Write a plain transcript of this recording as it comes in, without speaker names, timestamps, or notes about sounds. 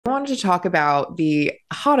wanted to talk about the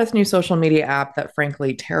hottest new social media app that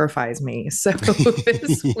frankly terrifies me. So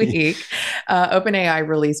this week, OpenAI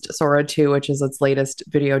released Sora 2, which is its latest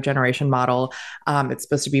video generation model. It's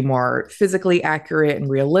supposed to be more physically accurate and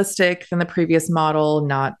realistic than the previous model,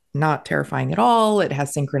 not terrifying at all. It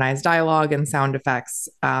has synchronized dialogue and sound effects.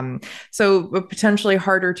 So potentially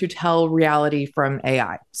harder to tell reality from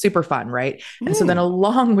AI. Super fun, right? And so then Mm.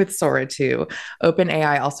 along with Sora 2,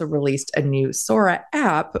 OpenAI also released a new Sora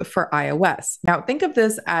app for iOS. Now, think of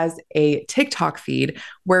this as a TikTok feed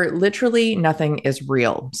where literally nothing is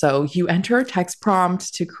real. So you enter a text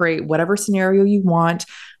prompt to create whatever scenario you want,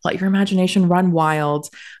 let your imagination run wild.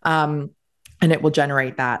 And it will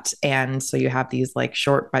generate that. And so you have these like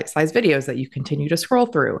short bite-sized videos that you continue to scroll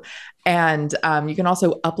through. And you can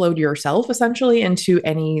also upload yourself essentially into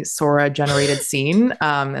any Sora generated scene.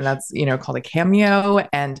 And that's, called a cameo.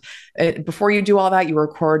 And before you do all that, you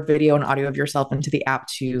record video and audio of yourself into the app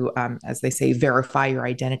to, as they say, verify your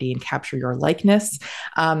identity and capture your likeness.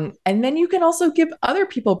 And then you can also give other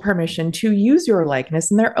people permission to use your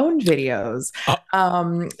likeness in their own videos. Uh,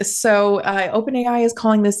 OpenAI is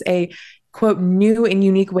calling this a quote new and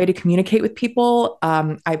unique way to communicate with people.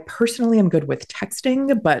 I personally am good with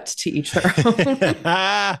texting, but to each their own.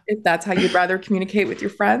 If that's how you'd rather communicate with your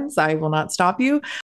friends, I will not stop you.